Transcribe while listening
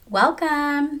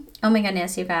Welcome. Oh my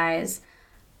goodness, you guys.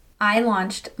 I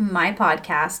launched my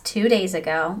podcast 2 days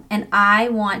ago, and I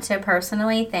want to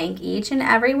personally thank each and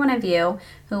every one of you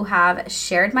who have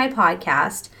shared my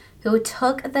podcast, who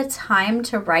took the time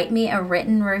to write me a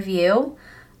written review.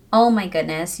 Oh my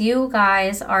goodness, you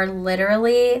guys are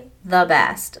literally the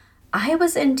best. I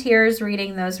was in tears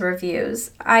reading those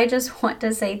reviews. I just want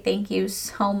to say thank you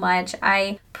so much.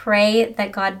 I pray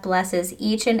that God blesses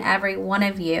each and every one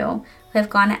of you who have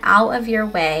gone out of your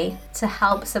way to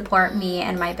help support me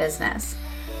and my business.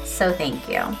 So thank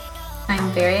you. I'm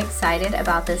very excited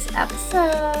about this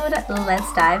episode.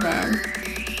 Let's dive in.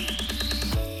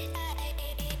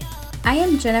 I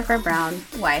am Jennifer Brown,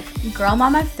 wife, girl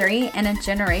mom of 3, and a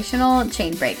generational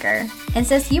chain breaker. And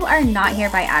since you are not here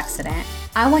by accident,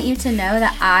 I want you to know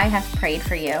that I have prayed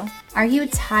for you. Are you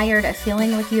tired of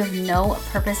feeling like you have no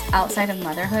purpose outside of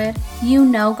motherhood? You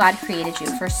know God created you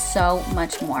for so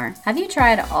much more. Have you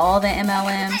tried all the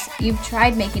MLMs? You've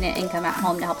tried making an income at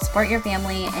home to help support your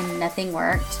family and nothing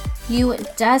worked? You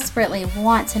desperately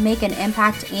want to make an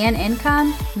impact and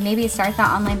income? Maybe start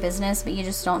that online business, but you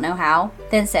just don't know how?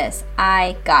 Then sis,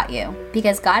 I got you.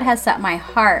 Because God has set my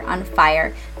heart on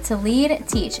fire to lead,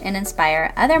 teach, and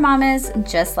inspire other mamas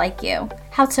just like you.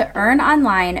 How to earn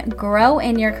online, grow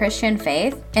in your Christian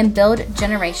faith, and build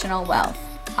generational wealth.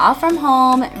 All from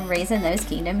home, raising those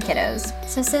kingdom kiddos.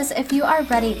 So sis, if you are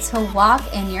ready to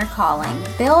walk in your calling,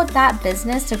 build that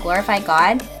business to glorify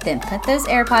God, then put those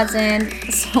AirPods in,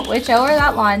 switch over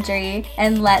that laundry,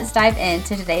 and let's dive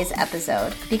into today's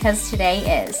episode, because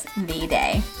today is the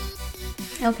day.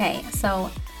 Okay, so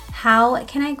how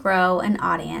can I grow an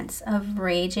audience of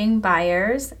raging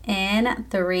buyers in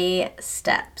 3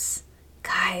 steps?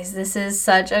 Guys, this is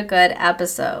such a good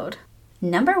episode.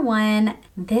 Number 1,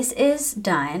 this is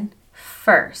done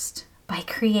first by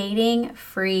creating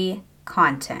free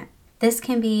content. This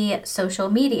can be social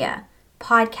media,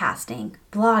 podcasting,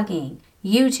 blogging,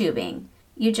 YouTubing.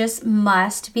 You just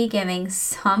must be giving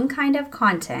some kind of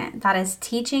content that is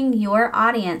teaching your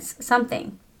audience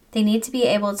something. They need to be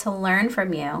able to learn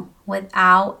from you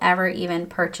without ever even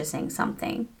purchasing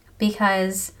something.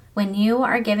 Because when you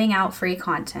are giving out free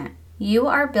content, you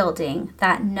are building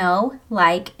that know,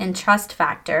 like, and trust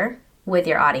factor with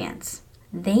your audience.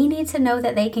 They need to know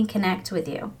that they can connect with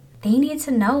you. They need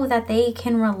to know that they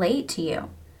can relate to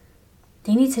you.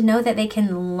 They need to know that they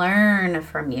can learn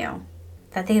from you,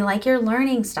 that they like your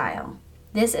learning style.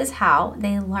 This is how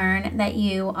they learn that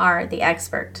you are the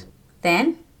expert.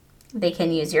 Then they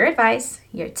can use your advice,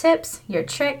 your tips, your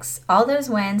tricks, all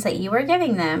those wins that you are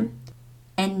giving them,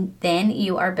 and then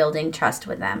you are building trust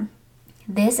with them.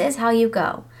 This is how you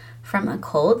go from a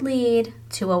cold lead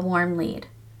to a warm lead,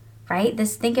 right?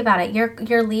 Think about it.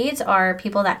 Your leads are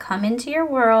people that come into your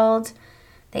world,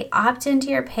 they opt into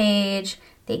your page,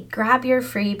 they grab your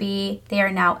freebie, they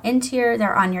are now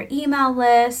they're on your email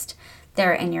list,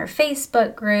 they're in your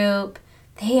Facebook group,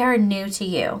 they are new to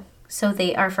you. So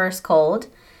they are first cold.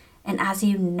 And as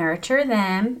you nurture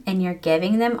them and you're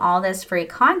giving them all this free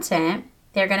content,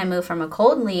 they're going to move from a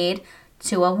cold lead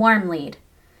to a warm lead.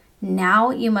 Now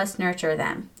you must nurture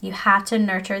them. You have to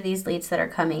nurture these leads that are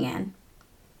coming in.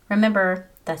 Remember,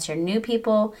 that's your new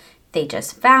people. They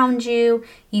just found you.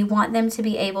 You want them to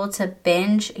be able to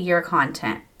binge your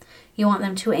content. You want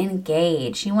them to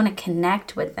engage. You want to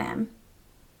connect with them.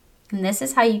 And this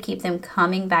is how you keep them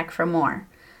coming back for more.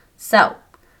 So,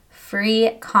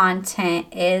 free content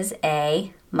is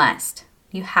a must.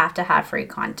 You have to have free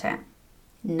content.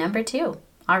 Number 2,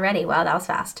 already. Wow, that was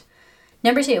fast.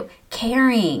 Number 2,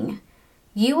 caring.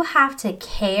 You have to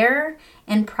care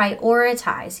and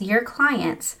prioritize your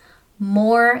clients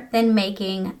more than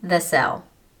making the sale.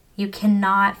 You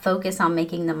cannot focus on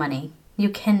making the money. You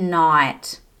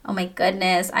cannot. Oh my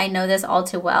goodness, I know this all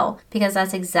too well because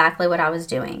that's exactly what I was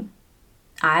doing.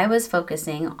 I was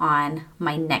focusing on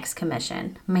my next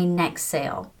commission, my next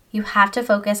sale. You have to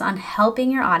focus on helping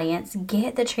your audience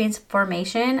get the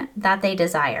transformation that they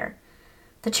desire.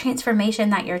 The transformation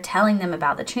that you're telling them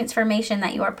about, the transformation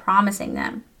that you are promising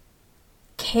them.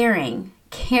 Caring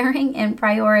and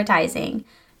prioritizing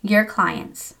your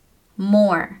clients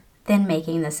more than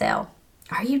making the sale.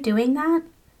 Are you doing that?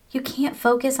 You can't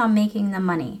focus on making the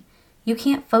money. You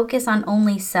can't focus on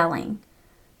only selling.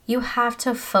 You have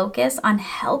to focus on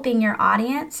helping your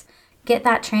audience get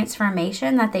that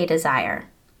transformation that they desire.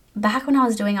 Back when I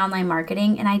was doing online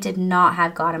marketing and I did not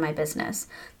have God in my business.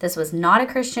 This was not a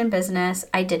Christian business.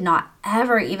 I did not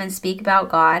ever even speak about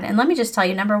God. And let me just tell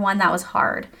you, number 1, that was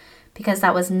hard because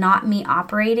that was not me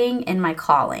operating in my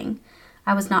calling.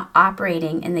 I was not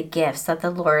operating in the gifts that the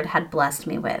Lord had blessed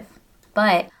me with.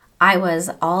 But I was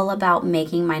all about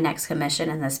making my next commission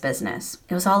in this business.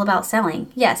 It was all about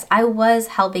selling. Yes, I was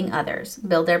helping others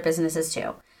build their businesses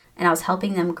too, and I was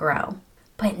helping them grow,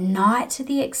 but not to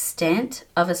the extent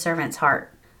of a servant's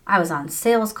heart. I was on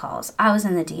sales calls. I was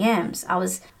in the DMs.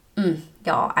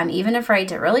 Y'all, I'm even afraid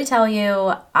to really tell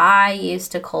you, I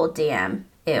used to cold DM.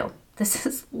 Ew, this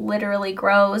is literally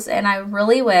gross, and I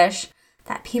really wish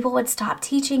that people would stop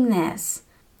teaching this.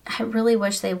 I really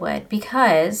wish they would,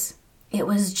 because it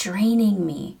was draining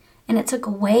me, and it took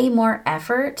way more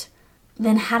effort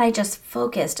than had I just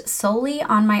focused solely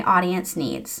on my audience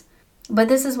needs. But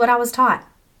this is what I was taught,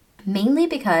 mainly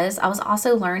because I was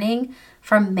also learning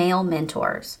from male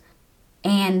mentors.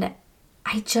 And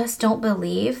I just don't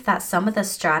believe that some of the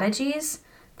strategies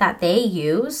that they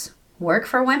use work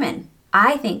for women.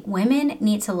 I think women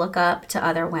need to look up to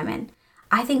other women.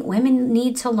 I think women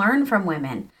need to learn from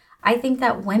women. I think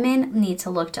that women need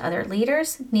to look to other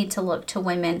leaders, need to look to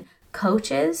women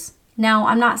coaches. Now,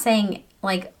 I'm not saying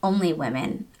like only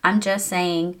women. I'm just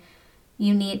saying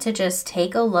you need to just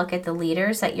take a look at the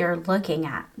leaders that you're looking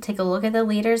at. Take a look at the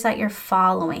leaders that you're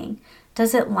following.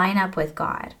 Does it line up with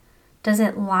God? Does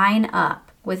it line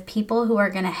up with people who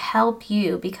are going to help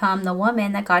you become the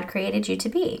woman that God created you to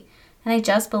be? And I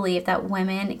just believe that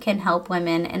women can help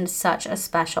women in such a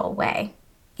special way.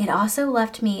 It also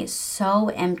left me so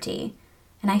empty,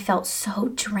 and I felt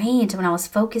so drained when I was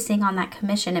focusing on that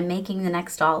commission and making the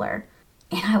next dollar.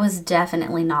 And I was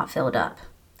definitely not filled up.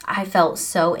 I felt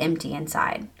so empty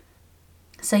inside.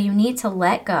 So you need to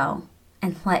let go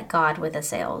and let God with the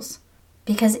sales.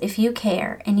 Because if you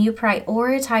care and you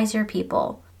prioritize your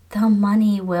people, the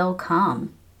money will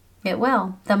come. It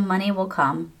will. The money will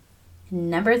come.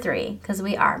 Number 3, because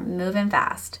we are moving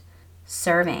fast,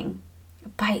 serving.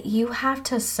 But you have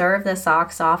to serve the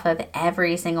socks off of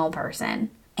every single person.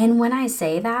 And when I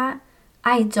say that,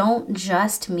 I don't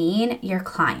just mean your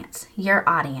clients, your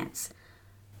audience,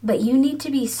 but you need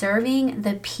to be serving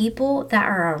the people that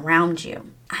are around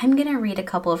you. I'm going to read a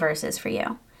couple of verses for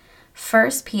you.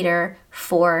 1 Peter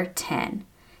 4:10.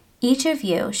 Each of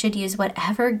you should use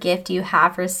whatever gift you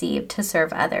have received to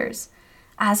serve others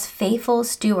as faithful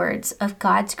stewards of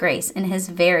God's grace in his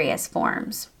various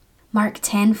forms. Mark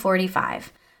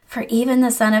 10:45. For even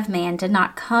the Son of Man did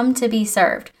not come to be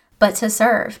served, but to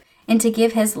serve, and to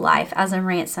give his life as a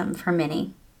ransom for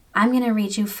many. I'm going to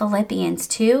read you Philippians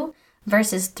 2,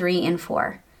 verses 3 and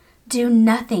 4. Do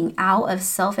nothing out of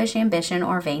selfish ambition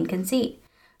or vain conceit.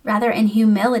 Rather, in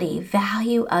humility,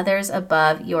 value others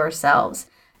above yourselves,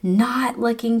 not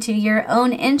looking to your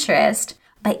own interest,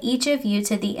 but each of you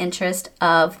to the interest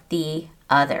of the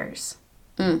others.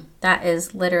 That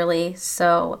is literally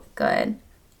so good.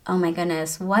 Oh my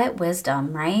goodness, what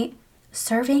wisdom, right?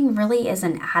 Serving really is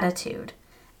an attitude.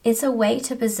 It's a way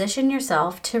to position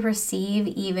yourself to receive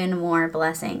even more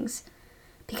blessings.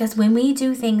 Because when we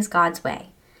do things God's way,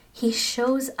 he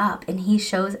shows up and he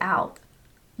shows out.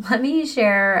 Let me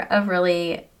share a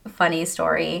really funny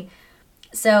story.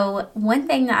 So one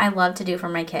thing that I love to do for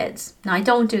my kids, now I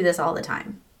don't do this all the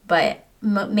time, but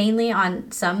mainly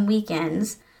on some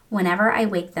weekends, whenever I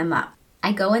wake them up,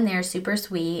 I go in there super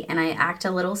sweet and I act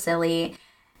a little silly,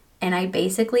 and I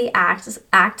basically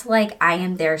act like I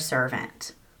am their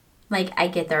servant. Like I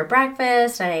get their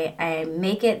breakfast, I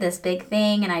make it this big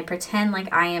thing, and I pretend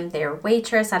like I am their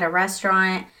waitress at a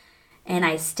restaurant, and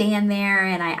I stand there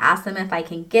and I ask them if I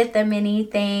can get them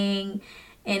anything,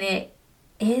 and it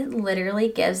literally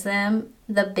gives them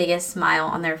the biggest smile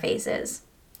on their faces.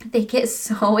 They get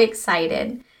so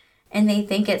excited and they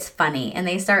think it's funny and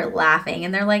they start laughing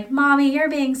and they're like, Mommy, you're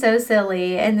being so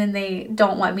silly. And then they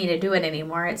don't want me to do it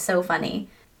anymore. It's so funny.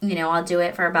 I'll do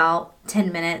it for about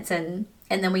 10 minutes and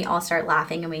then we all start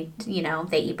laughing and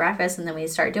they eat breakfast and then we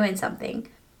start doing something.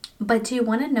 But do you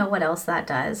want to know what else that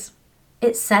does?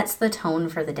 It sets the tone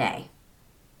for the day.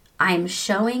 I'm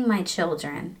showing my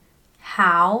children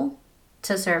how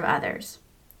to serve others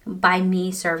by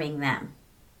me serving them.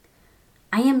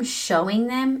 I am showing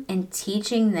them and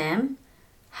teaching them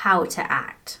how to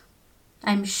act.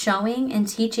 I'm showing and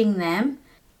teaching them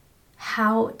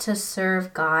how to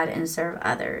serve God and serve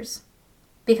others.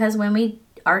 Because when we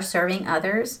are serving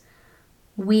others,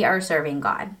 we are serving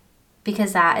God.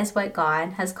 Because that is what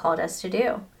God has called us to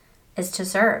do, is to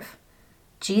serve.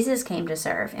 Jesus came to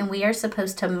serve, and we are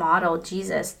supposed to model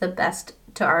Jesus the best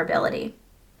to our ability.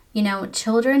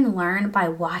 Children learn by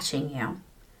watching you.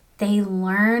 They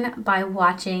learn by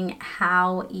watching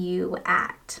how you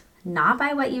act, not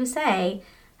by what you say,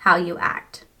 how you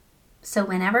act. So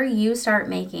whenever you start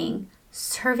making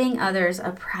serving others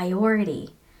a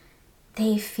priority,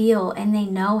 they feel and they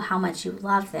know how much you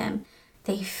love them.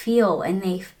 They feel and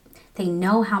they They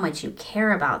know how much you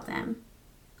care about them.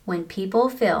 When people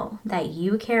feel that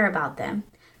you care about them,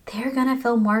 they're going to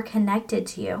feel more connected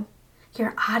to you.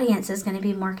 Your audience is going to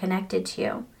be more connected to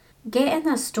you. Get in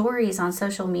the stories on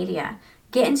social media.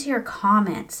 Get into your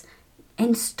comments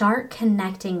and start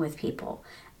connecting with people.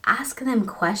 Ask them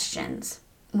questions.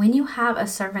 When you have a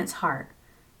servant's heart,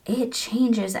 it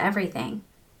changes everything.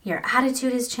 Your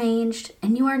attitude is changed,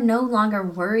 and you are no longer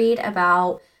worried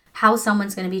about how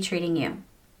someone's going to be treating you.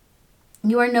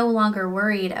 You are no longer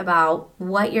worried about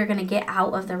what you're going to get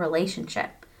out of the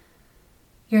relationship.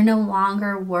 You're no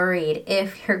longer worried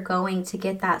if you're going to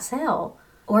get that sale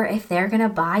or if they're going to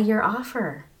buy your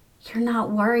offer. You're not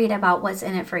worried about what's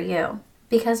in it for you,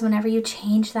 because whenever you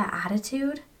change that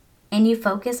attitude and you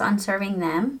focus on serving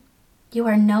them, you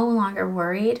are no longer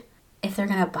worried if they're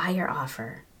going to buy your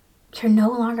offer. You're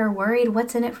no longer worried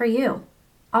what's in it for you.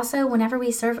 Also, whenever we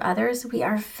serve others, we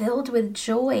are filled with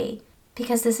joy,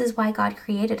 because this is why God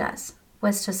created us,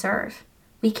 was to serve.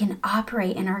 We can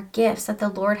operate in our gifts that the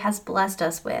Lord has blessed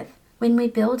us with. When we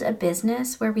build a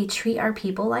business where we treat our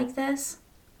people like this,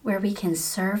 where we can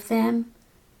serve them,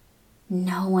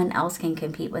 no one else can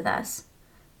compete with us.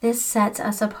 This sets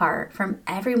us apart from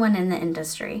everyone in the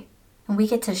industry, and we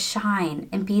get to shine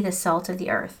and be the salt of the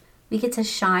earth. We get to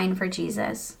shine for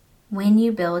Jesus. When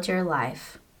you build your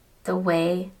life the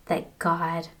way that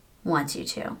God wants you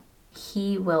to,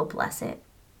 He will bless it.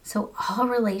 So all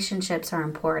relationships are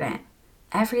important.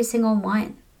 Every single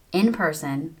one. In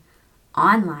person,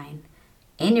 online,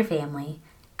 in your family,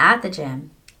 at the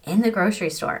gym, in the grocery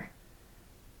store.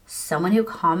 Someone who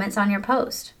comments on your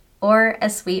post, or a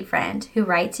sweet friend who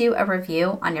writes you a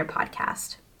review on your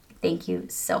podcast. Thank you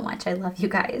so much. I love you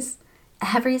guys.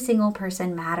 Every single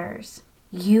person matters.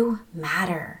 You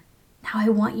matter. Now I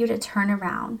want you to turn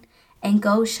around and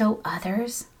go show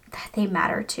others that they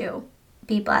matter too.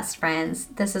 Be blessed, friends.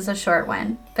 This is a short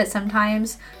one, but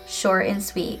sometimes short and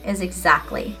sweet is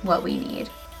exactly what we need.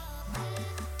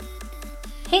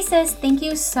 Hey sis, thank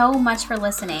you so much for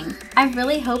listening. I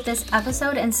really hope this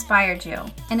episode inspired you.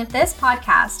 And if this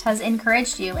podcast has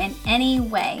encouraged you in any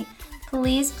way,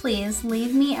 please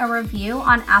leave me a review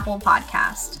on Apple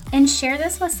Podcast and share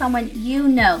this with someone you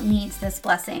know needs this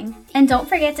blessing. And don't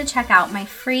forget to check out my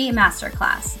free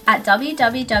masterclass at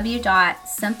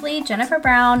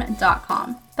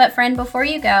www.simplyjenniferbrown.com. But friend, before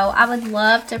you go, I would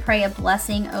love to pray a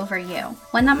blessing over you.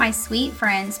 One that my sweet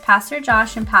friends, Pastor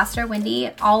Josh and Pastor Wendy,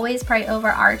 always pray over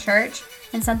our church,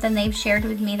 and something they've shared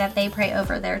with me that they pray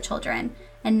over their children.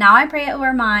 And now I pray it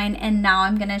over mine, and now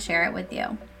I'm going to share it with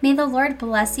you. May the Lord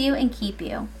bless you and keep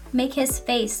you. Make His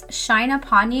face shine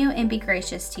upon you and be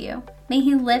gracious to you. May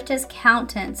He lift His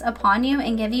countenance upon you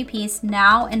and give you peace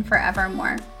now and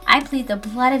forevermore. I plead the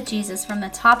blood of Jesus from the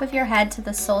top of your head to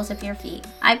the soles of your feet.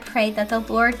 I pray that the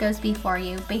Lord goes before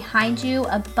you, behind you,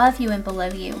 above you, and below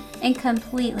you, and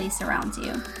completely surrounds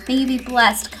you. May you be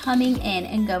blessed coming in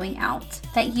and going out,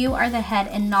 that you are the head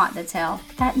and not the tail,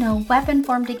 that no weapon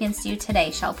formed against you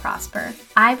today shall prosper.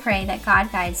 I pray that God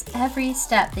guides every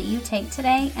step that you take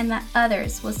today, and that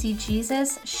others will see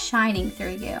Jesus shining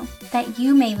through you, that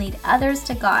you may lead others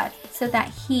to God, so that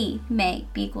He may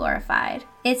be glorified.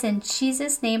 It's in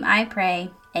Jesus' name I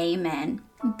pray. Amen.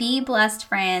 Be blessed,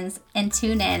 friends, and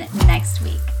tune in next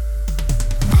week.